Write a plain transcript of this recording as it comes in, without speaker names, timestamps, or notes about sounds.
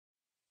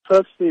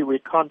Firstly, we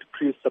can't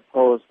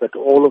presuppose that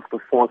all of the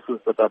forces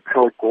that are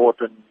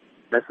pro-Gordhan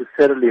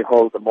necessarily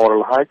hold the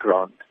moral high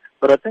ground.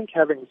 But I think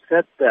having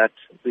said that,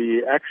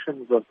 the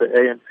actions of the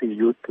ANC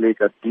Youth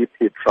League are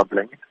deeply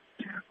troubling.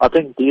 I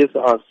think these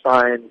are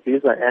signs,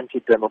 these are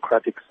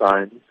anti-democratic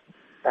signs,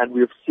 and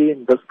we've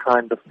seen this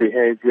kind of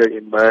behavior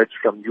emerge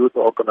from youth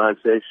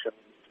organizations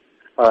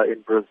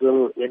in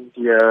Brazil,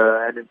 India,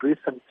 and in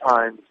recent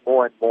times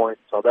more and more in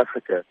South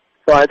Africa.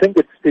 So I think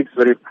it speaks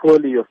very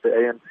poorly of the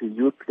ANC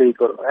Youth League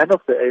and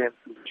of the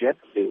ANC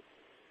generally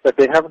that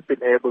they haven't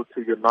been able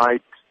to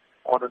unite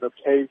on an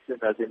occasion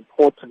as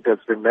important as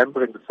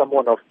remembering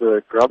someone of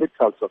the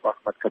gravitas of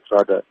Ahmed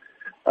Kathrada.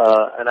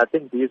 And I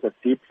think these are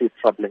deeply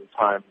troubling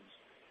times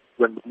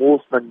when the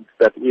movement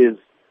that is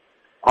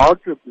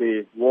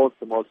arguably was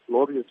the most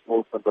glorious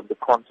movement on the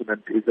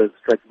continent is as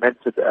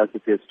fragmented as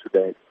it is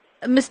today.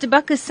 Mr.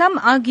 Buccus, some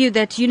argue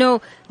that,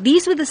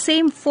 these were the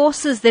same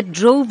forces that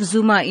drove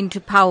Zuma into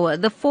power,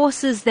 the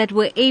forces that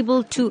were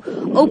able to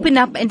open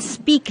up and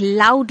speak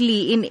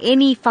loudly in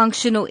any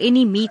function or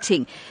any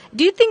meeting.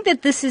 Do you think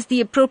that this is the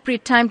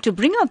appropriate time to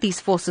bring out these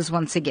forces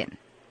once again?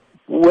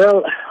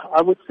 Well,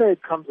 I would say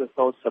it comes as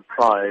no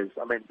surprise.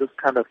 I mean, this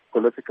kind of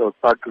political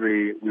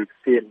thuggery we've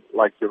seen,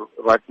 like you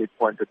rightly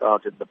pointed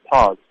out, in the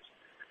past.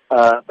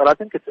 But I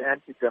think it's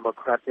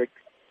anti-democratic.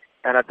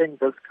 And I think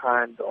this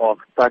kind of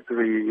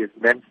thuggery is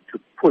meant to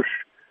push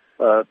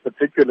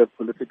particular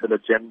political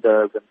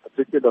agendas and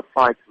particular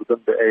fights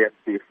within the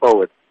ANC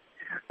forward.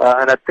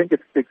 And I think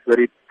it speaks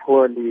very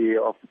poorly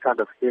of the kind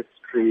of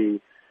history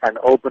and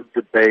open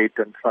debate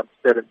and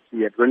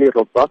transparency and really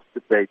robust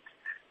debate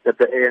that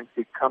the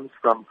ANC comes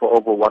from for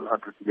over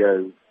 100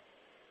 years.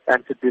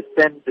 And to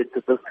descend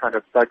into this kind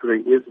of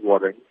thuggery is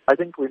worrying. I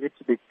think we need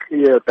to be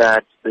clear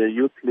that the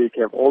Youth League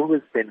have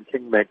always been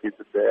kingmakers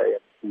in the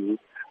ANC.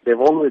 They've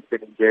always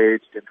been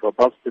engaged in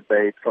robust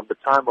debate from the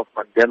time of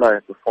Mandela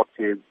in the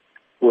 40s,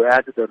 who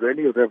added a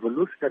really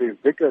revolutionary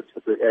vigor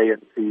to the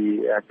ANC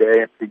and the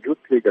ANC Youth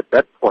League at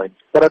that point.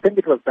 But I think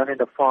it was done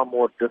in a far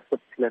more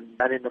disciplined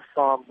and in a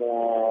far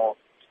more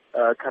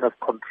kind of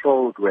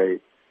controlled way.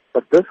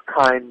 But this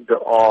kind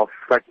of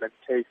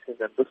fragmentation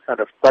and this kind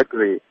of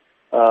thuggery,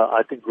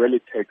 I think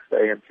really takes the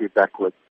ANC backwards.